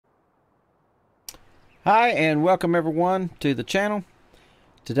Hi and welcome everyone to the channel.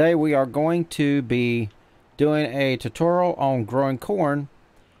 Today we are going to be doing a tutorial on growing corn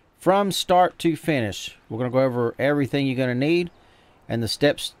from start to finish. We're going to go over everything you're going to need and the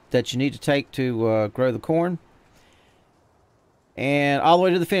steps that you need to take to grow the corn, and all the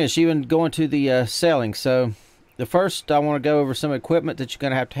way to the finish, even going to the selling. So the first, I want to go over some equipment that you're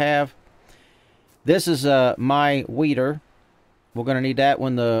going to have. This is my weeder. We're going to need that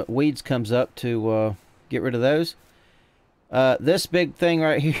when the weeds comes up to get rid of those. This big thing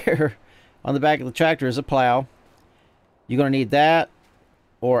right here on the back of the tractor is a plow. You're going to need that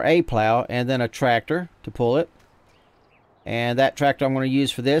or a plow and then a tractor to pull it. And that tractor I'm going to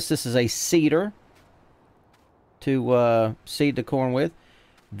use for this is a seeder to seed the corn with.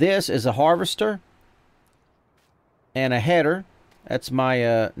 This is a harvester and a header. That's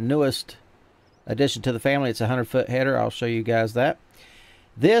my newest addition to the family. It's a 100-foot header. I'll show you guys that.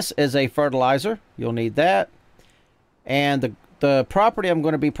 This is a fertilizer. You'll need that. And the property I'm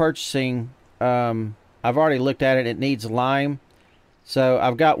going to be purchasing, I've already looked at it. It needs lime. So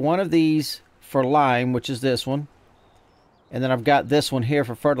I've got one of these for lime, which is this one. And then I've got this one here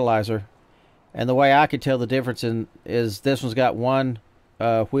for fertilizer. And the way I could tell the difference is this one's got one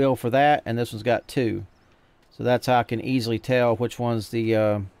wheel for that, and this one's got two. So that's how I can easily tell which one's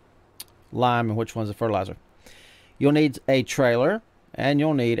the lime and which one's the fertilizer. You'll need a trailer, and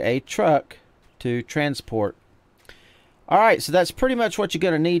you'll need a truck to transport. Alright, so that's pretty much what you're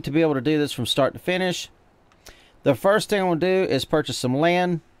going to need to be able to do this from start to finish. The first thing I'm going to do is purchase some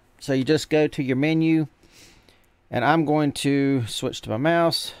land. So you just go to your menu, and I'm going to switch to my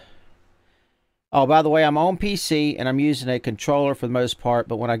mouse. Oh, by the way, I'm on PC and I'm using a controller for the most part,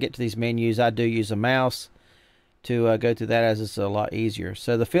 but when I get to these menus, I do use a mouse to go through that, as it's a lot easier.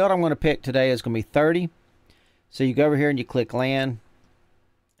 So the field I'm going to pick today is going to be 30. So you go over here and you click land,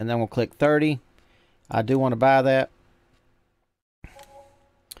 and then we'll click 30. I do want to buy that.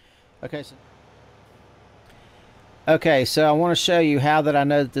 Okay, so I want to show you how that I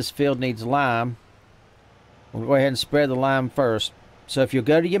know that this field needs lime. We'll go ahead and spread the lime first. So if you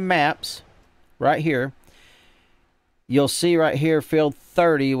go to your maps right here, you'll see right here field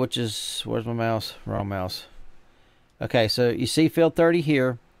 30, which is, where's my mouse? Wrong mouse. Okay, so you see field 30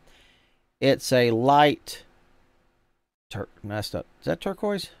 here. It's a light is that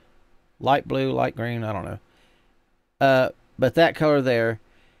turquoise? Light blue, light green, I don't know. But that color there,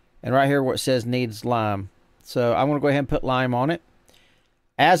 and right here where it says needs lime. So I'm going to go ahead and put lime on it.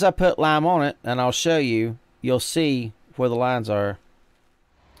 As I put lime on it, and I'll show you, you'll see where the lines are.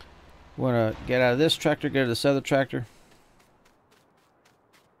 We're going to get out of this tractor, go to this other tractor.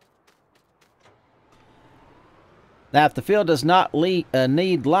 Now, if the field does not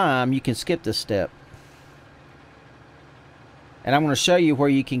need lime, you can skip this step. And I'm going to show you where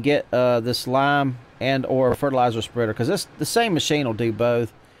you can get this lime and or fertilizer spreader, because the same machine will do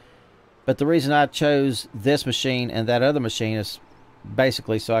both. But the reason I chose this machine and that other machine is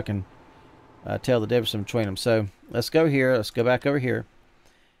basically so I can tell the difference between them. So let's go here. Let's go back over here.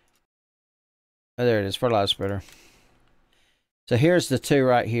 Oh, there it is, fertilizer spreader. So here's the two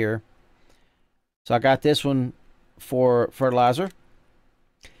right here. So I got this one for fertilizer.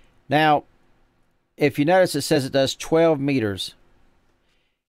 Now, if you notice, it says it does 12 meters.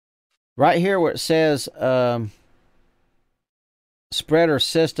 Right here where it says spreader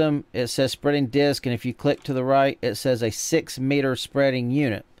system, it says spreading disc, and if you click to the right, it says a 6-meter spreading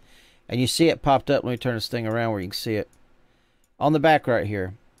unit. And you see it popped up. Let me turn this thing around where you can see it. On the back right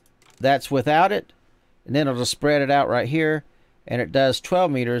here. That's without it, and then it'll just spread it out right here, and it does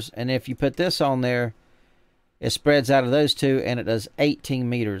 12 meters. And if you put this on there, it spreads out of those two, and it does 18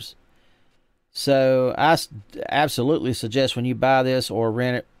 meters. So I absolutely suggest when you buy this or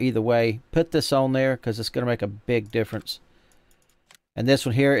rent it, either way, put this on there, because it's going to make a big difference. And this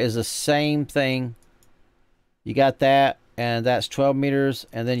one here is the same thing. You got that, and that's 12 meters,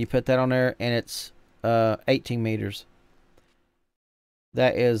 and then you put that on there, and it's 18 meters.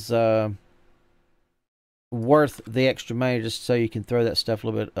 That is worth the extra money, just so you can throw that stuff a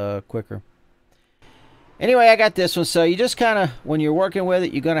little bit quicker. Anyway, I got this one. So you just kind of, when you're working with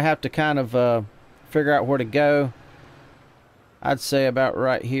it, you're going to have to kind of figure out where to go. I'd say about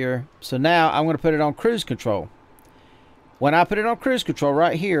right here. So now I'm going to put it on cruise control. When I put it on cruise control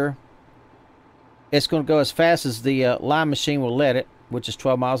right here, it's going to go as fast as the lime machine will let it, which is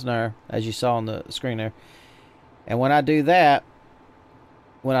 12 miles an hour, as you saw on the screen there. And when I do that,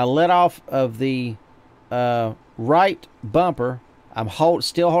 when I let off of the right bumper, I'm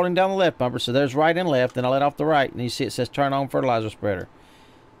still holding down the left bumper, so there's right and left, then I let off the right, and you see it says turn on fertilizer spreader.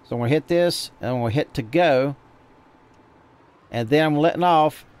 So I'm going to hit this, and I'm going to hit to go, and then I'm letting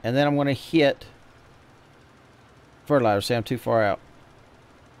off, and then I'm going to hit fertilizer. See, I'm too far out.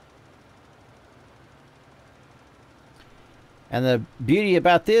 And the beauty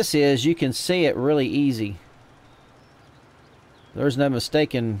about this is you can see it really easy. There's no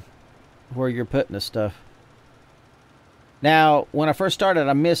mistaking where you're putting this stuff. Now, when I first started,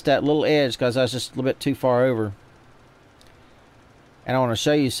 I missed that little edge because I was just a little bit too far over. And I want to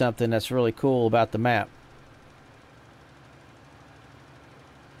show you something that's really cool about the map.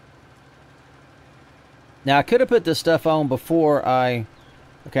 Now, I could have put this stuff on before I...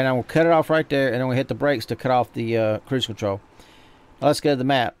 Okay, now we'll cut it off right there, and then we'll hit the brakes to cut off the cruise control. Now, let's go to the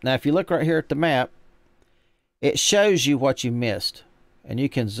map. Now, if you look right here at the map, it shows you what you missed. And you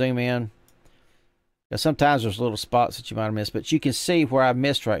can zoom in. Sometimes there's little spots that you might have missed, but you can see where I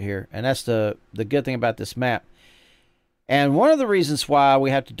missed right here. And that's the good thing about this map. And one of the reasons why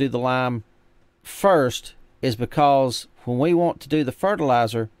we have to do the lime first is because when we want to do the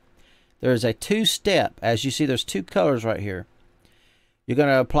fertilizer, there's a two-step. As you see, there's two colors right here. You're going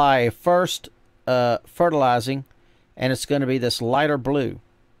to apply a first fertilizing, and it's going to be this lighter blue.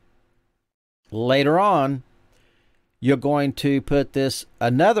 Later on, you're going to put this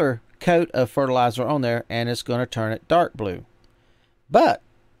another coat of fertilizer on there, and it's going to turn it dark blue. But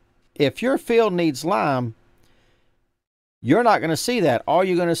if your field needs lime, you're not going to see that. All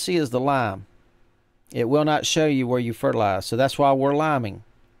you're going to see is the lime. It will not show you where you fertilize. So that's why we're liming.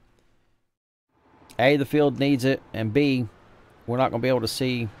 A, the field needs it, and B, we're not going to be able to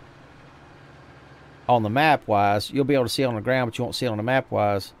see on the map wise. You'll be able to see it on the ground, but you won't see it on the map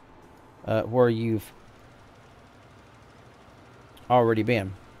wise where you've already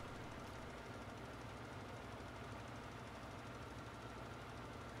been.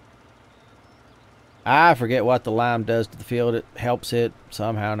 I forget what the lime does to the field. It helps it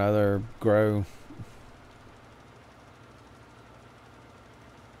somehow or another grow.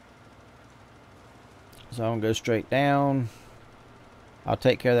 So I'm going to go straight down. I'll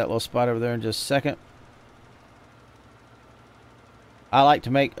take care of that little spot over there in just a second. I like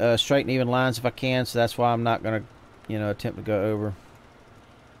to make straight and even lines if I can, so that's why I'm not going to, attempt to go over.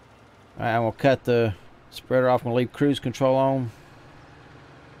 All right, I'm going to cut the spreader off. I'm going to leave cruise control on.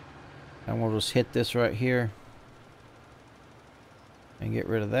 And we'll just hit this right here and get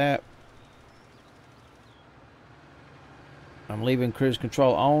rid of that. I'm leaving cruise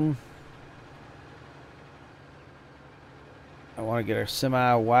control on. I want to get a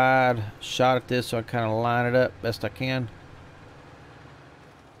semi-wide shot at this so I kind of line it up best I can.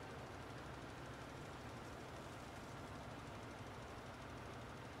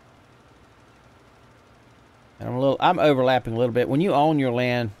 And I'm overlapping a little bit. When you own your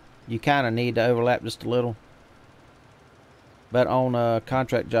land, you kind of need to overlap just a little. But on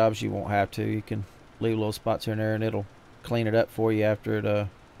contract jobs, you won't have to. You can leave little spots here and there, and it'll clean it up for you after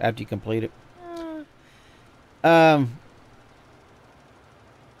you complete it.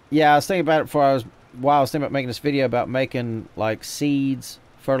 Yeah, I was thinking about it while I was thinking about making this video about making like seeds,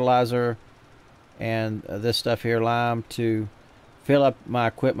 fertilizer, and this stuff here, lime, to fill up my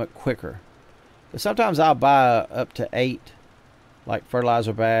equipment quicker. But sometimes I'll buy up to 8 like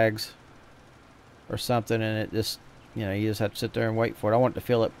fertilizer bags or something, and it just, you just have to sit there and wait for it. I want it to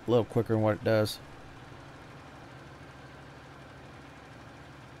fill up a little quicker than what it does.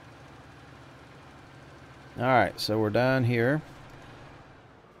 Alright, so we're done here.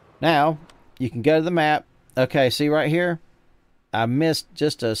 Now, you can go to the map. Okay, see right here? I missed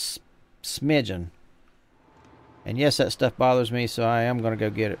just a smidgen. And yes, that stuff bothers me, so I am going to go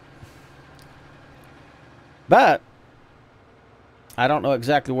get it. But I don't know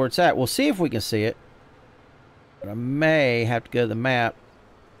exactly where it's at. We'll see if we can see it. But I may have to go to the map.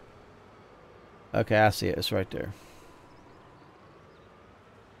 Okay, I see it. It's right there.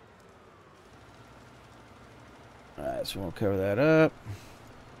 Alright, so we'll cover that up.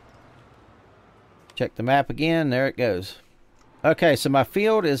 Check the map again. There it goes. Okay, so my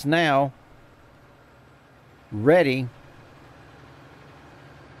field is now ready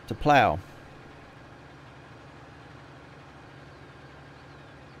to plow.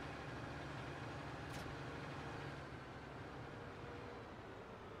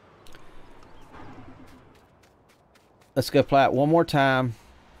 Let's go plow it one more time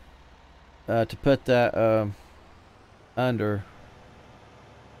to put that under,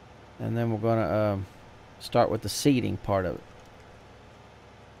 and then we're going to start with the seeding part of it.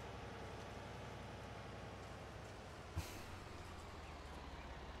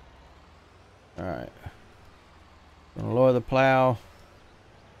 Alright, I'm going to lower the plow.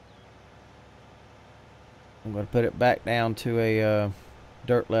 I'm going to put it back down to a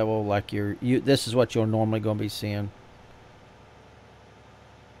dirt level like this is what you're normally going to be seeing.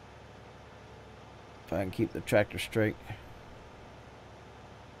 If I can keep the tractor straight.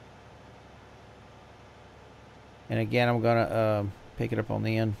 And again, I'm going to pick it up on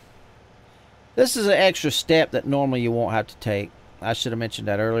the end. This is an extra step that normally you won't have to take. I should have mentioned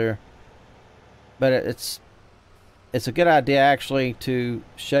that earlier. But it's a good idea actually to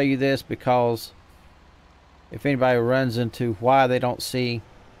show you this, because if anybody runs into why they don't see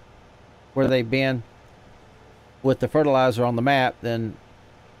where they've been with the fertilizer on the map, then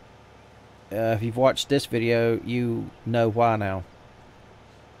if you've watched this video, you know why now.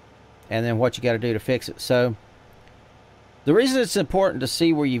 And then what you got to do to fix it. So the reason it's important to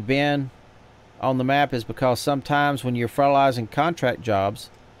see where you've been on the map is because sometimes when you're fertilizing contract jobs,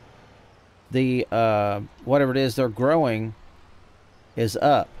 the whatever it is they're growing is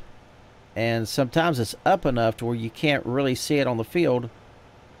up, and sometimes it's up enough to where you can't really see it on the field.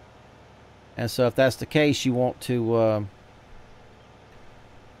 And so if that's the case, you want to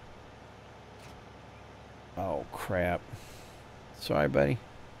oh crap, sorry buddy,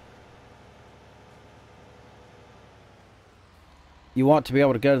 you want to be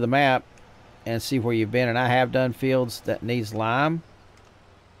able to go to the map and see where you've been. And I have done fields that needs lime,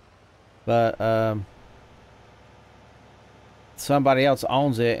 but somebody else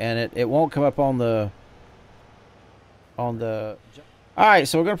owns it, and it won't come up on the all right,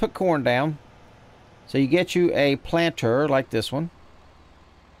 so we're gonna put corn down. So you get you a planter like this one,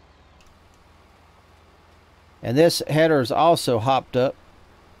 and this header is also hopped up.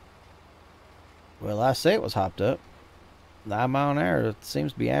 Well, I say it was hopped up. 9 mile an hour, it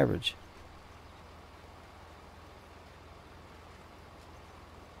seems to be average.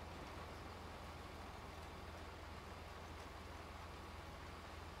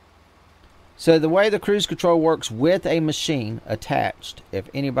 So the way the cruise control works with a machine attached, if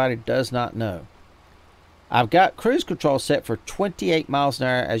anybody does not know, I've got cruise control set for 28 miles an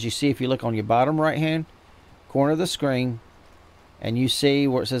hour, as you see if you look on your bottom right hand corner of the screen, and you see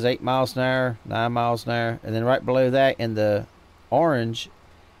where it says 8 miles an hour, 9 miles an hour, and then right below that in the orange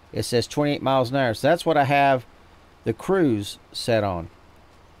it says 28 miles an hour. So that's what I have the cruise set on,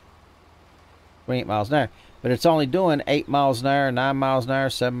 28 miles an hour, but it's only doing 8 miles an hour, 9 miles an hour,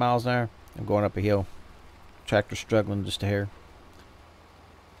 7 miles an hour. I'm going up a hill, tractor struggling just a hair.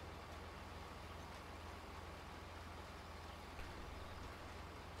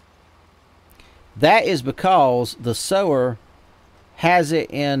 That is because the sower has it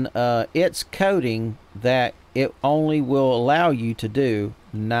in its coding that it only will allow you to do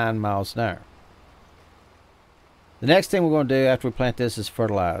 9 miles an hour. The next thing we're going to do after we plant this is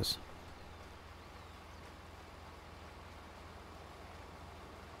fertilize.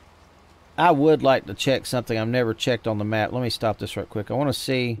 I would like to check something I've never checked on the map. Let me stop this right quick. I want to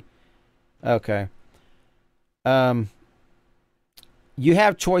see. Okay. You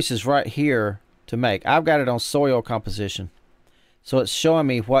have choices right here to make. I've got it on soil composition, so it's showing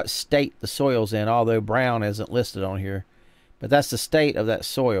me what state the soil's in, although brown isn't listed on here, but that's the state of that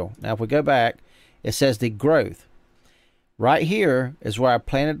soil. Now if we go back, it says the growth. Right here is where I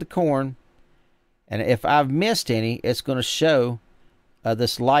planted the corn, and if I've missed any, it's going to show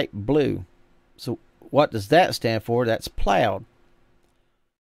this light blue. So what does that stand for? That's plowed.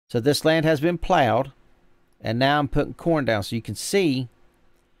 So this land has been plowed, and now I'm putting corn down so you can see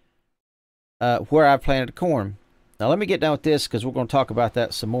where I planted the corn. Now let me get done with this, because we're going to talk about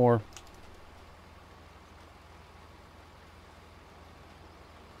that some more.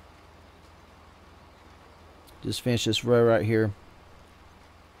 Just finish this row right here.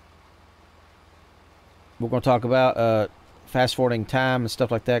 We're going to talk about fast forwarding time and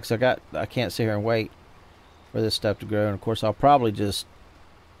stuff like that, because I can't sit here and wait for this stuff to grow. And of course I'll probably just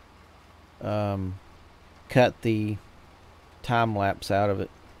cut the time lapse out of it,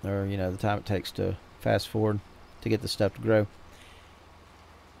 or you know, the time it takes to fast forward to get the stuff to grow.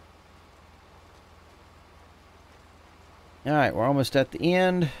 Alright, we're almost at the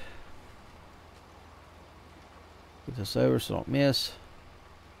end. Get this over so I don't miss.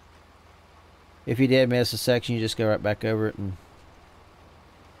 If you did miss a section, you just go right back over it and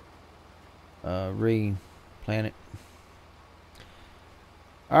replant it.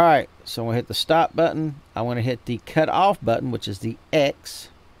 Alright, so I'm going to hit the stop button. I want to hit the cut off button, which is the X.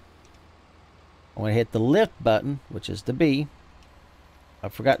 I want to hit the lift button, which is the B. I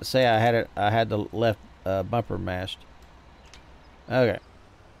forgot to say I had the left bumper mashed. Okay.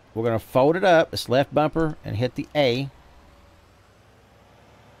 We're going to fold it up, this left bumper, and hit the A.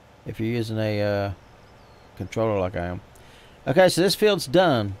 If you're using a controller like I am. Okay, so this field's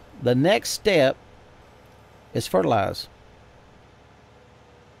done. The next step is fertilize.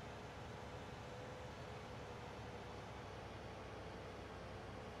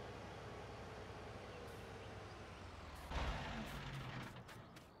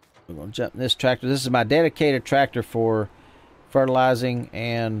 We're going to jump in this tractor. This is my dedicated tractor for fertilizing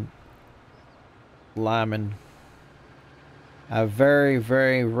and liming. I very,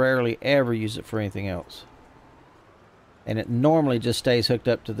 very rarely ever use it for anything else. And it normally just stays hooked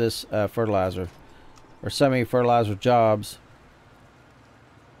up to this fertilizer. Or so many fertilizer jobs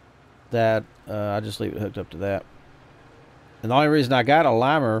that I just leave it hooked up to that. And the only reason I got a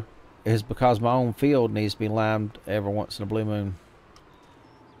limer is because my own field needs to be limed every once in a blue moon.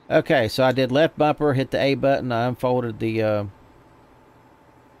 Okay, so I did left bumper, hit the A button, I unfolded the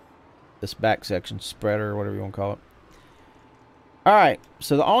this back section, spreader, or whatever you want to call it. Alright,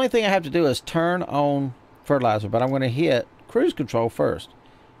 so the only thing I have to do is turn on fertilizer, but I'm going to hit cruise control first.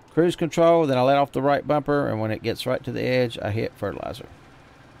 Cruise control, then I let off the right bumper, and when it gets right to the edge, I hit fertilizer.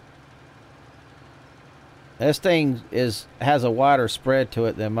 This thing has a wider spread to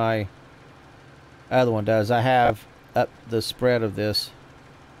it than my other one does. I have up the spread of this.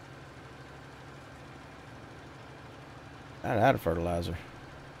 Out of fertilizer.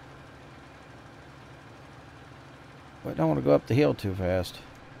 But I don't want to go up the hill too fast.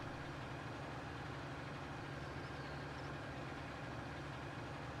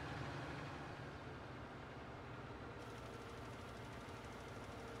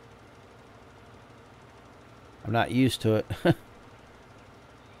 I'm not used to it.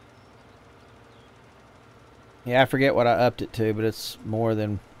 Yeah, I forget what I upped it to, but it's more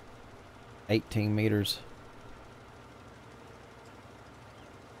than 18 meters.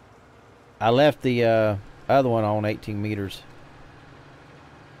 I left the other one on 18 meters.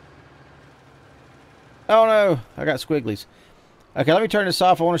 Oh no, I got squigglies. Okay, let me turn this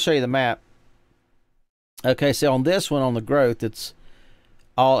off. I want to show you the map. Okay, so on this one, on the growth, it's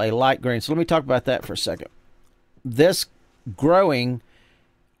all a light green. So let me talk about that for a second. This growing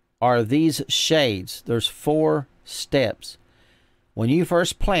are these shades. There's 4 steps. When you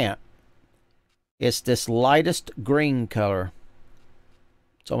first plant, it's this lightest green color.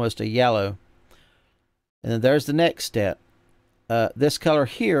 It's almost a yellow. And then there's the next step. This color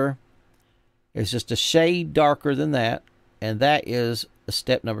here is just a shade darker than that. And that is a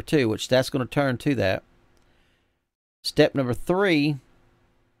step number 2, which that's going to turn to that. Step number 3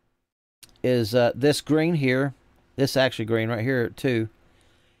 is this green here. This actually green right here too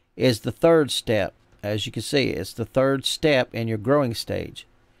is the 3rd step. As you can see, it's the 3rd step in your growing stage.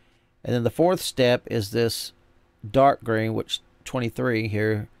 And then the 4th step is this dark green, which 23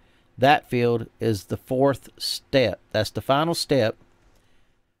 here. That field is the 4th step. That's the final step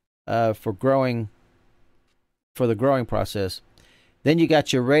for growing, for the growing process. Then you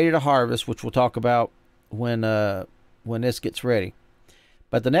got your ready to harvest, which we'll talk about when this gets ready.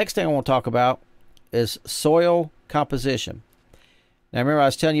 But the next thing I want to talk about is soil composition. Now remember I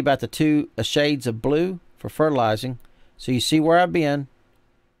was telling you about the 2 shades of blue for fertilizing. So you see where I've been.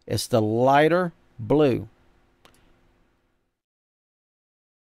 It's the lighter blue.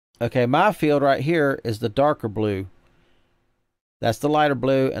 Okay, my field right here is the darker blue. That's the lighter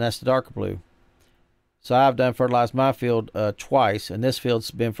blue and that's the darker blue. So I've done fertilized my field twice, and this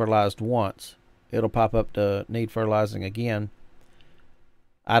field's been fertilized once. It'll pop up to need fertilizing again.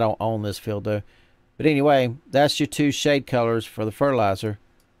 I don't own this field though. But anyway, that's your 2 shade colors for the fertilizer.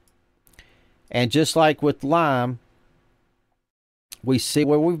 And just like with lime, we see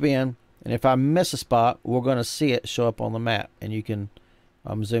where we've been, and if I miss a spot, we're going to see it show up on the map. And you can,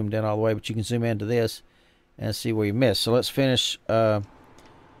 I'm zoomed in all the way, but you can zoom into this and see where you missed. So let's finish getting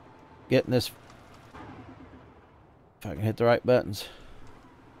this, if I can hit the right buttons.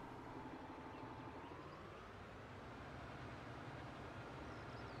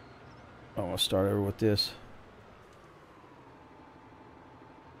 I want to start over with this.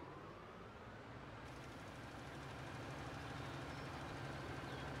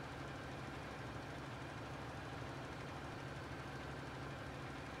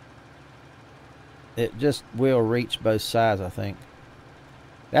 It just will reach both sides, I think.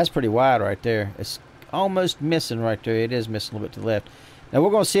 That's pretty wide right there. It's almost missing right there. It is missing a little bit to the left. Now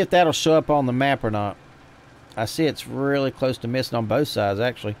we're going to see if that'll show up on the map or not. I see it's really close to missing on both sides,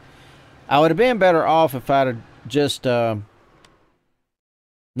 actually. I would have been better off if I'd have just no,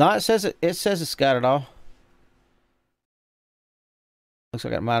 it says it's got it all. Looks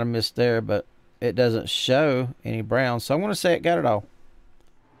like I might have missed there, but it doesn't show any brown, so I'm going to say it got it all.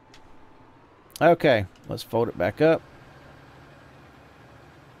 Okay, let's fold it back up.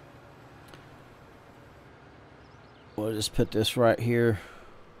 We'll just put this right here.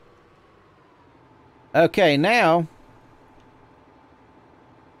 Okay, now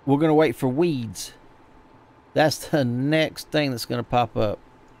we're going to wait for weeds. That's the next thing that's going to pop up.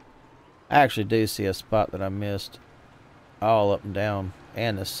 I actually do see a spot that I missed. all up and down,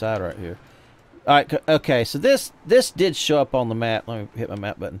 and this side right here. All right, okay, so this did show up on the map. Let me hit my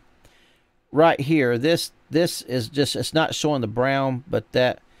map button. Right here, this is just, it's not showing the brown, but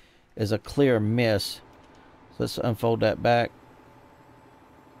that is a clear miss. So let's unfold that back.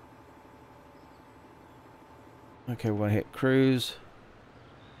 Okay, we're going to hit cruise.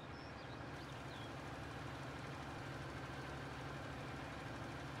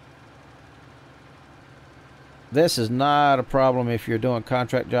 This is not a problem if you're doing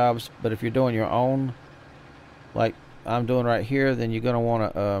contract jobs, but if you're doing your own, like I'm doing right here, then you're going to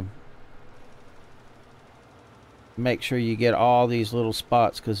want to make sure you get all these little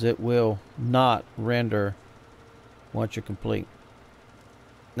spots, because it will not render once you're complete.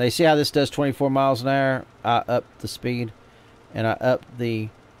 Now you see how this does 24 miles an hour? I upped the speed and I upped the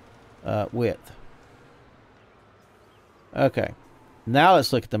width. Okay, now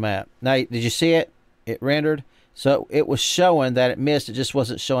let's look at the map. Now, did you see it? It rendered. So it was showing that it missed. It just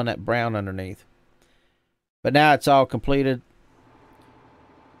wasn't showing that brown underneath. But now it's all completed.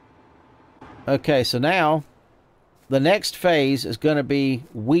 Okay, so now the next phase is going to be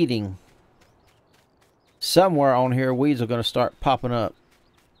weeding. Somewhere on here, weeds are going to start popping up.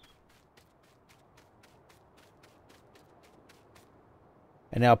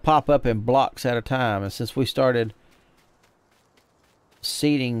 And they'll pop up in blocks at a time. And since we started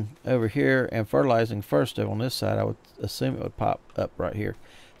seeding over here and fertilizing first on this side, I would assume it would pop up right here.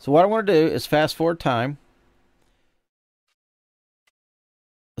 So what I want to do is fast forward time.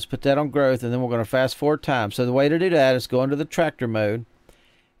 Let's put that on growth, and then we're going to fast forward time. So the way to do that is go into the tractor mode,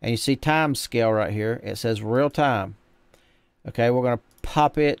 and you see time scale right here. It says real time. Okay, we're going to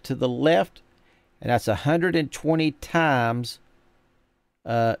pop it to the left, and that's 120 times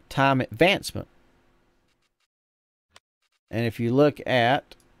time advancement. And if you look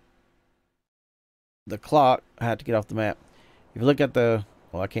at the clock, I have to get off the map. If you look at the,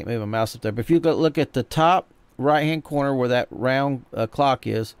 well, I can't move my mouse up there, but if you look at the top right hand corner where that round clock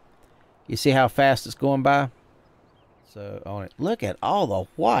is, you see how fast it's going by? So on it, look at all the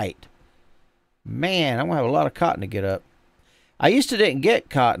white. Man, I'm gonna have a lot of cotton to get up. I used to didn't get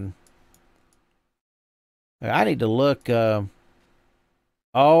cotton. I need to look.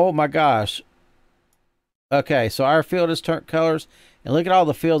 Oh my gosh. Okay, so our field has turned colors, and look at all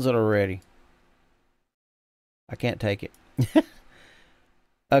the fields that are ready. I can't take it.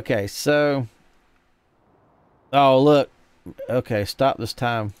 Okay, so, oh look. Okay, stop this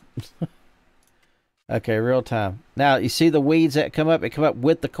time. Okay, real time. Now you see the weeds that come up? They come up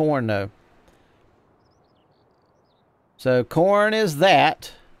with the corn though. So corn is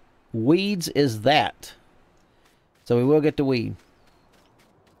that, weeds is that. So we will get the weed.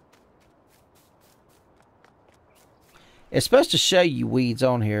 It's supposed to show you weeds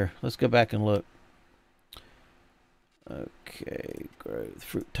on here. Let's go back and look. Okay, growth,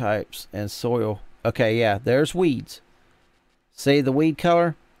 fruit types, and soil. Okay, yeah, there's weeds. See the weed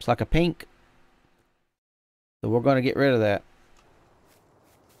color? It's like a pink. So we're going to get rid of that.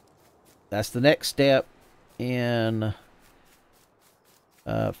 That's the next step in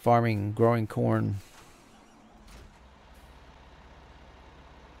farming, growing corn.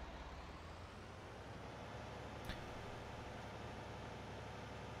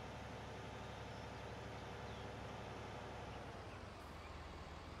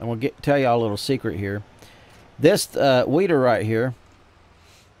 I'm going to tell y'all a little secret here. This weeder right here,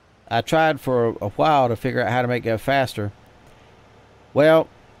 I tried for a while to figure out how to make it go faster. Well,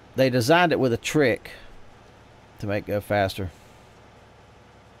 they designed it with a trick to make it go faster.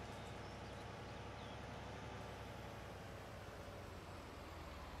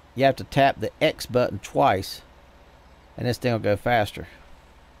 You have to tap the X button twice, and this thing will go faster.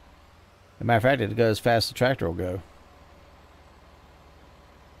 As a matter of fact, it'll go as fast as the tractor will go.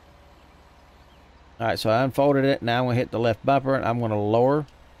 Alright, so I unfolded it. Now I'm going to hit the left bumper, and I'm going to lower.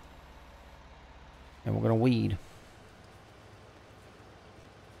 And we're going to weed.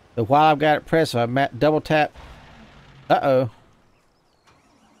 So while I've got it pressed, if I double tap. Uh-oh.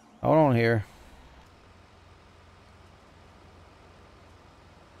 Hold on here.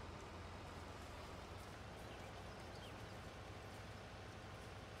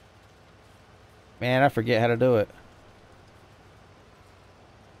 Man, I forget how to do it.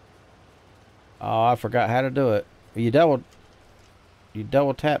 Oh, I forgot how to do it. You double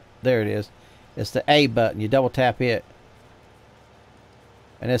tap. There it is. It's the A button. You double tap it.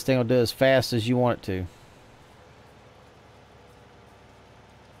 And this thing will do as fast as you want it to.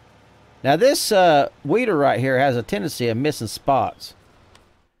 Now this weeder right here has a tendency of missing spots.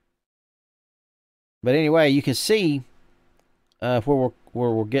 But anyway, you can see where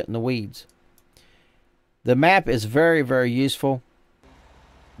we're getting the weeds. The map is very, very useful.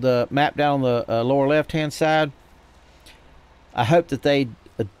 The map down on the lower left-hand side, I hope that they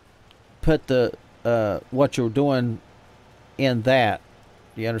put the what you're doing in that.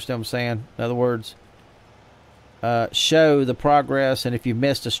 Do you understand what I'm saying? In other words, show the progress, and if you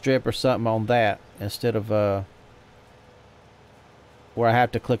missed a strip or something on that, instead of where I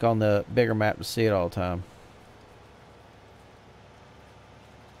have to click on the bigger map to see it all the time.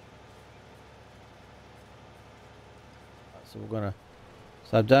 So we're gonna.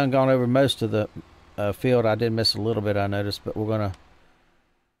 So I've gone over most of the field. I did miss a little bit, I noticed, but we're gonna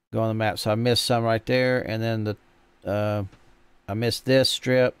go on the map. So I missed some right there, and then I missed this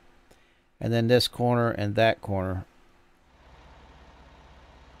strip, and then this corner and that corner.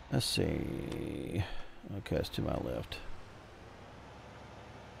 Let's see. Okay, it's to my left.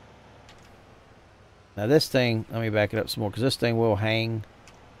 Now this thing, let me back it up some more, because this thing will hang.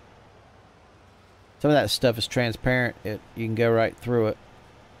 Some of that stuff is transparent. You can go right through it.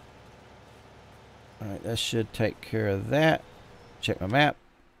 Alright, that should take care of that. Check my map.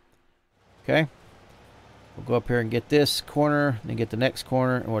 Okay. We'll go up here and get this corner, then get the next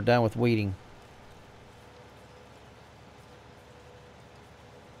corner, and we're done with weeding.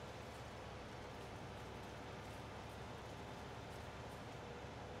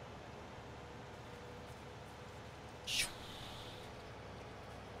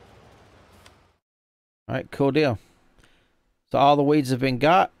 Alright, cool deal. So all the weeds have been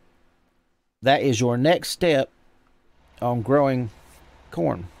got. That is your next step on growing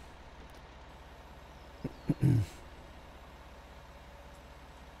corn.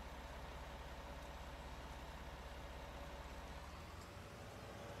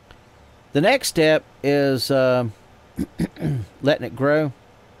 The next step is letting it grow,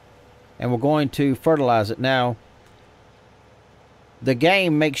 and we're going to fertilize it. Now, the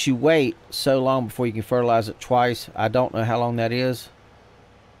game makes you wait so long before you can fertilize it twice. I don't know how long that is.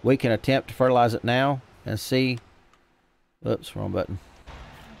 We can attempt to fertilize it now and see. Oops, wrong button.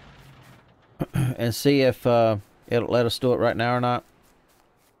 And see if it'll let us do it right now or not.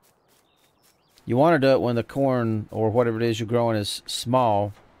 You want to do it when the corn or whatever it is you're growing is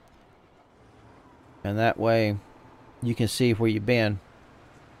small, and that way you can see where you've been.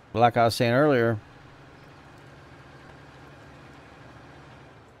 But like I was saying earlier,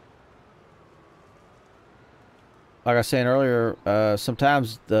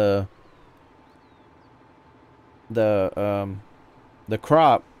 sometimes the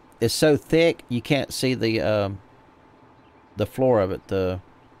crop is so thick you can't see the floor of it, the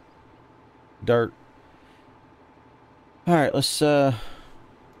dirt. All right, let's see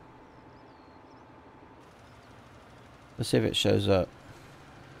if it shows up.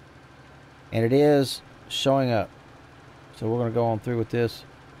 And it is showing up. So we're going to go on through with this.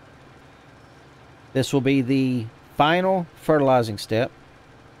 This will be the final fertilizing step.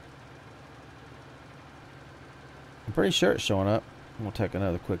 I'm pretty sure it's showing up. I'm going to take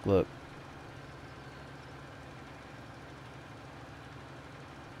another quick look.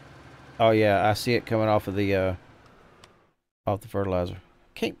 Oh yeah, I see it coming off of the fertilizer.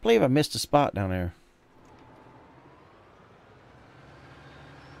 Can't believe I missed a spot down there.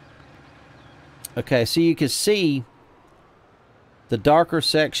 Okay, so you can see the darker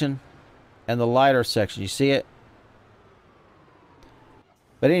section and the lighter section. You see it?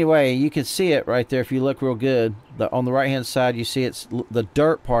 But anyway, you can see it right there if you look real good. On the right hand side, you see it's the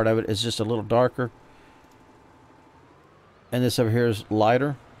dirt part of it is just a little darker. And this over here is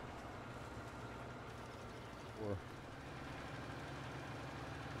lighter.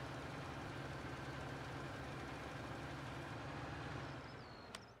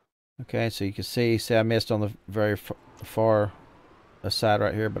 Okay, so you can see I missed on the very far side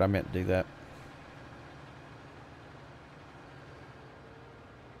right here, but I meant to do that.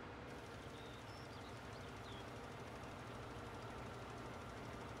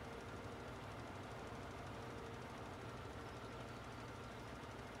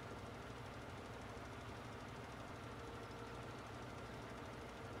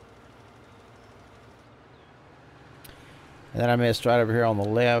 And then I missed right over here on the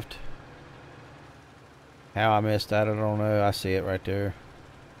left. How I missed that, I don't know. I see it right there.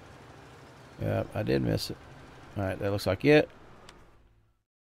 Yep, I did miss it. Alright, that looks like it.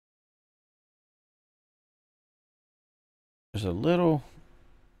 There's a little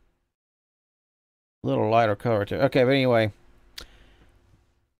lighter color too. Okay, but anyway.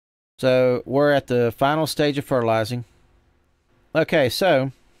 So, we're at the final stage of fertilizing. Okay,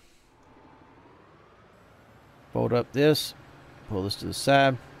 so. Fold up this. Pull this to the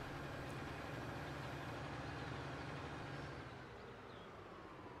side.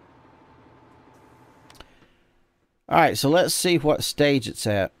 All right, so let's see what stage it's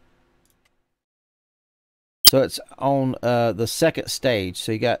at. So it's on the second stage.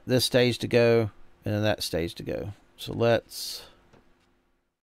 So you got this stage to go and then that stage to go. So let's...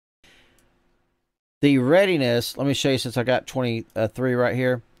 The readiness, let me show you since I got 23 right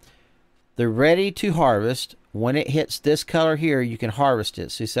here. The ready to harvest, when it hits this color here, you can harvest it.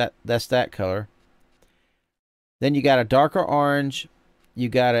 See, that's that color. Then you got a darker orange. You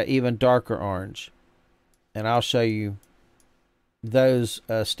got an even darker orange. And I'll show you those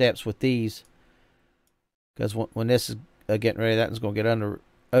steps with these. Because when this is getting ready, that one's going to get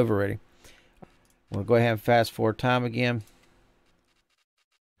over ready. We'll go ahead and fast forward time again.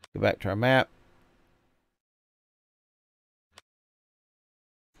 Go back to our map.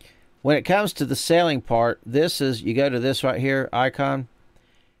 When it comes to the selling part, this is, you go to this right here, icon,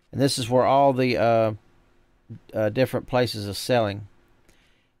 and this is where all the different places are selling.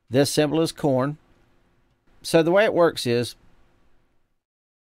 This symbol is corn. So the way it works is,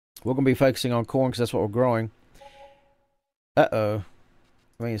 we're going to be focusing on corn because that's what we're growing. Uh-oh.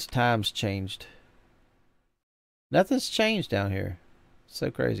 I mean, time's changed. Nothing's changed down here. So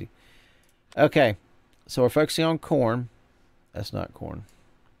crazy. Okay, so we're focusing on corn. That's not corn.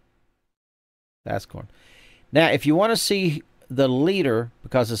 That's corn. Now, if you want to see the leader,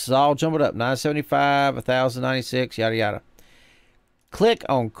 because this is all jumbled up, 975, 1096, yada, yada, click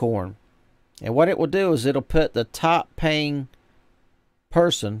on corn. And what it will do is it'll put the top paying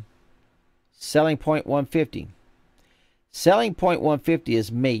person, selling point 150. Selling point 150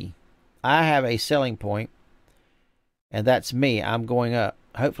 is me. I have a selling point, and that's me. I'm going up.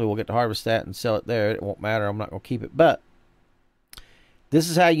 Hopefully we'll get to harvest that and sell it there. It won't matter. I'm not going to keep it. But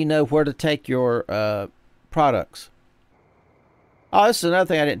this is how you know where to take your products. Oh, this is another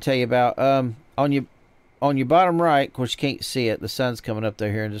thing I didn't tell you about. On your bottom right, of course you can't see it. The sun's coming up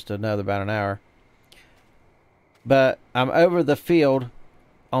there here in just about an hour. But I'm over the field.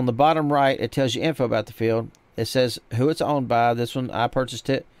 On the bottom right, it tells you info about the field. It says who it's owned by. This one, I purchased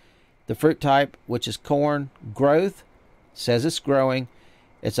it. The fruit type, which is corn. Growth, says it's growing.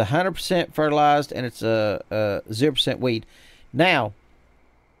 It's 100% fertilized, and it's a 0% weed. Now,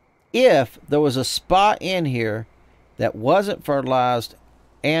 if there was a spot in here that wasn't fertilized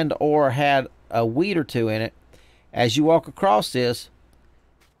and or had a weed or two in it, as you walk across this,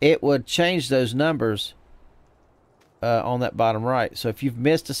 it would change those numbers on that bottom right. So if you've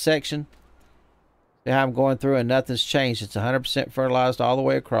missed a section, see how I'm going through and nothing's changed. It's 100% fertilized all the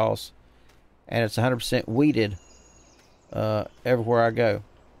way across, and it's 100% weeded everywhere I go.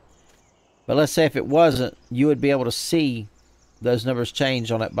 But let's say if it wasn't, you would be able to see those numbers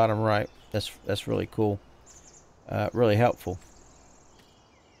change on that bottom right. That's really cool. Really helpful.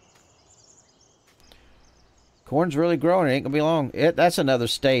 Corn's really growing. It ain't gonna be long. That's another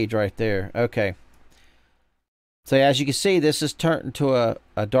stage right there. Okay. So as you can see, this is turned into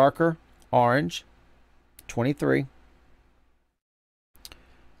a darker orange. 23.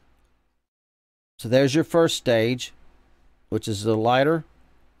 So there's your first stage, which is the lighter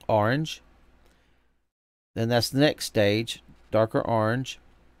orange. Then that's the next stage, darker orange.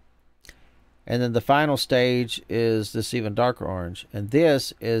 And then the final stage is this even darker orange. And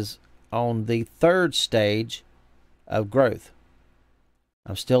this is on the third stage of growth.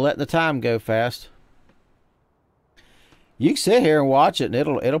 I'm still letting the time go fast. You can sit here and watch it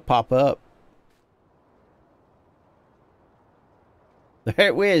and it'll pop up.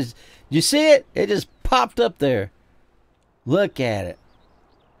 There it is. You see it? It just popped up there. Look at it.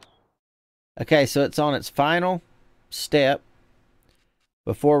 Okay, so it's on its final step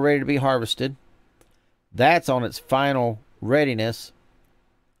before ready to be harvested. That's on its final readiness.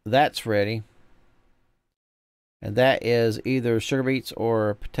 That's ready. And that is either sugar beets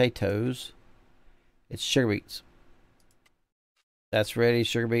or potatoes. It's sugar beets. That's ready,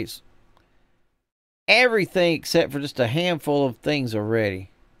 sugar beets. Everything except for just a handful of things are ready.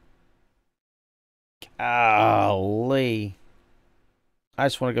 Golly. I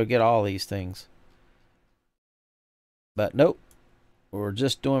just want to go get all these things. But nope. We're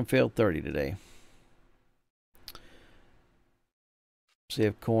just doing field 30 today. See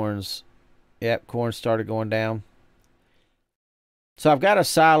if corn's... Yep, corn started going down. So I've got a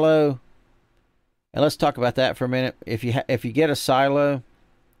silo. And let's talk about that for a minute. If you get a silo,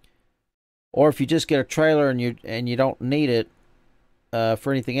 or if you just get a trailer and you don't need it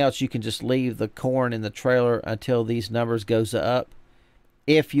for anything else, you can just leave the corn in the trailer until these numbers goes up.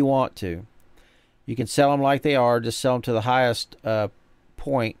 If you want to, you can sell them like they are. Just sell them to the highest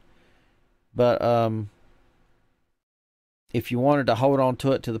point. But if you wanted to hold on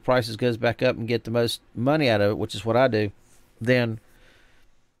to it till the prices goes back up and get the most money out of it, which is what I do, then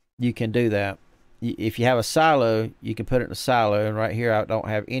you can do that. if you have a silo, you can put it in a silo. And right here, I don't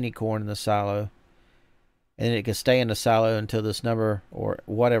have any corn in the silo. And it can stay in the silo until this number or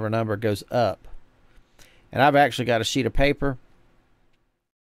whatever number goes up. And I've actually got a sheet of paper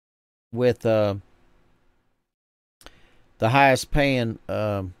with the highest paying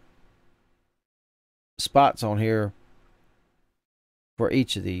spots on here for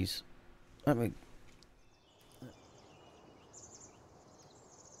each of these. Let me.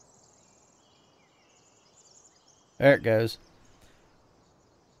 There it goes.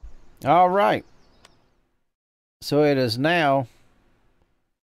 All right. So it is now.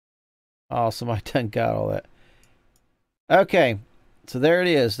 Oh, somebody done got all that. Okay. So there it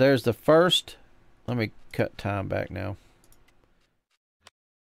is. There's the first. Let me cut time back now.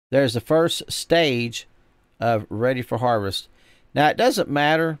 There's the first stage of ready for harvest. Now, it doesn't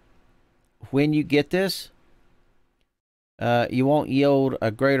matter when you get this. You won't yield a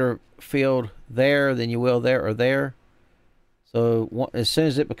greater field there than you will there or there. So as soon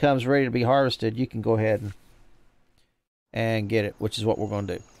as it becomes ready to be harvested, you can go ahead and get it, which is what we're going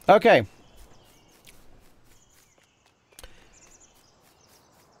to do. Okay.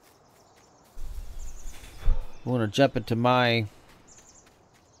 I'm going to jump into my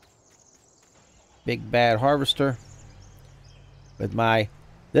big bad harvester with my,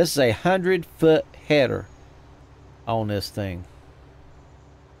 this is a 100-foot header on this thing.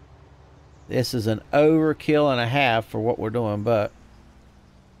 This is an overkill and a half for what we're doing, but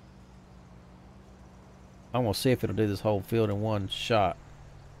I'm going to see if it'll do this whole field in one shot.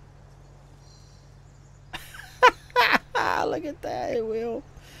 Look at that, it will.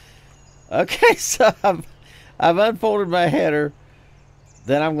 Okay, so I've unfolded my header.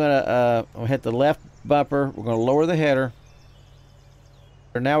 Then I'm gonna hit the left bumper. We're gonna lower the header.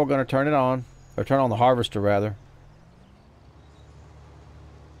 And now we're gonna turn it on, or turn on the harvester rather.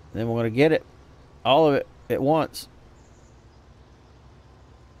 Then we're gonna get it, all of it at once.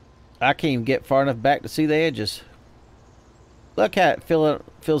 I can't even get far enough back to see the edges. Look how it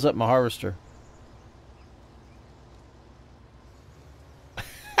fills up my harvester.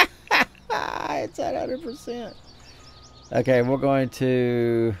 It's at 100%. Okay, we're going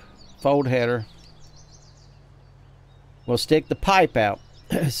to fold header. We'll stick the pipe out.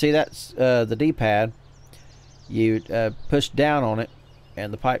 See, that's the D-pad. You push down on it,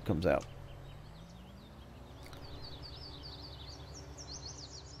 and the pipe comes out.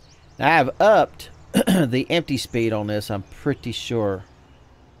 Now, I have upped the empty speed on this, I'm pretty sure.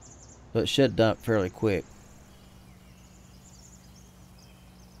 So it should dump fairly quick.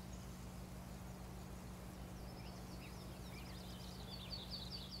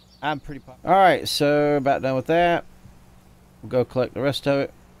 I'm pretty popular. Alright, so about done with that. We'll go collect the rest of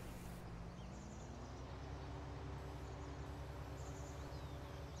it.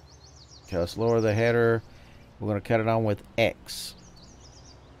 Okay, let's lower the header. We're going to cut it on with X.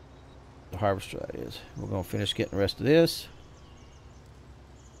 The harvester, that is. We're going to finish getting the rest of this.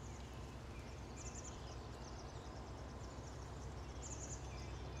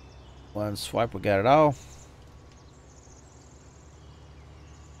 One swipe, we got it all.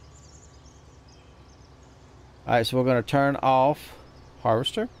 Alright, so we're going to turn off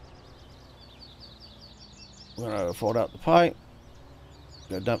harvester. We're going to fold out the pipe.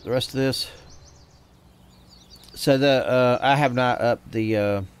 Going to dump the rest of this. So I have not upped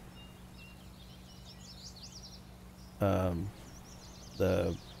the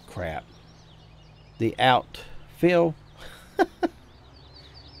crap. The outfill.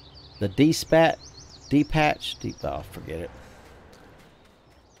 The D-patch. Oh, forget it.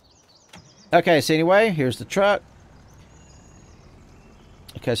 Okay, so anyway, here's the truck.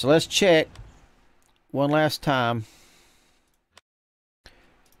 Okay, so let's check one last time.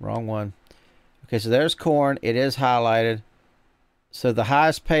 Wrong one. Okay, so there's corn. It is highlighted. So the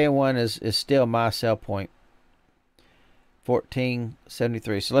highest paying one is still my sell point.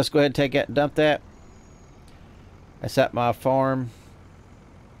 1473. So let's go ahead and take that and dump that. That's at my farm.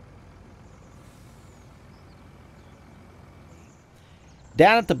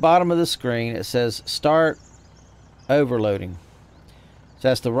 Down at the bottom of the screen, it says start overloading. So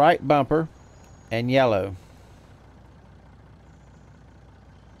that's the right bumper and yellow.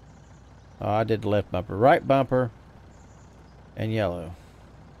 Oh, I did the left bumper. Right bumper and yellow.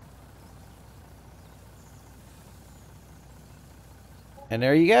 And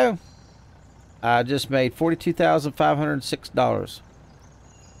there you go. I just made $42,506.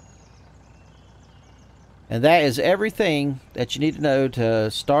 And that is everything that you need to know to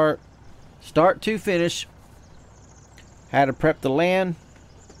start to finish. How to prep the land.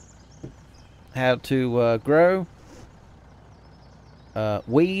 How to grow.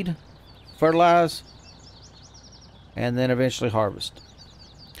 Weed. fertilize, and then eventually harvest.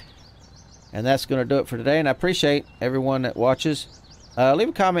 And that's going to do it for today, and I appreciate everyone that watches. Leave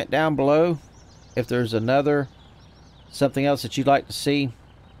a comment down below if there's something else that you'd like to see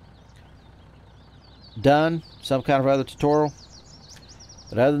done, some kind of other tutorial.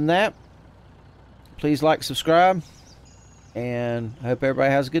 But other than that, please like, subscribe, and I hope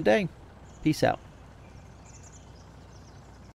everybody has a good day. Peace out.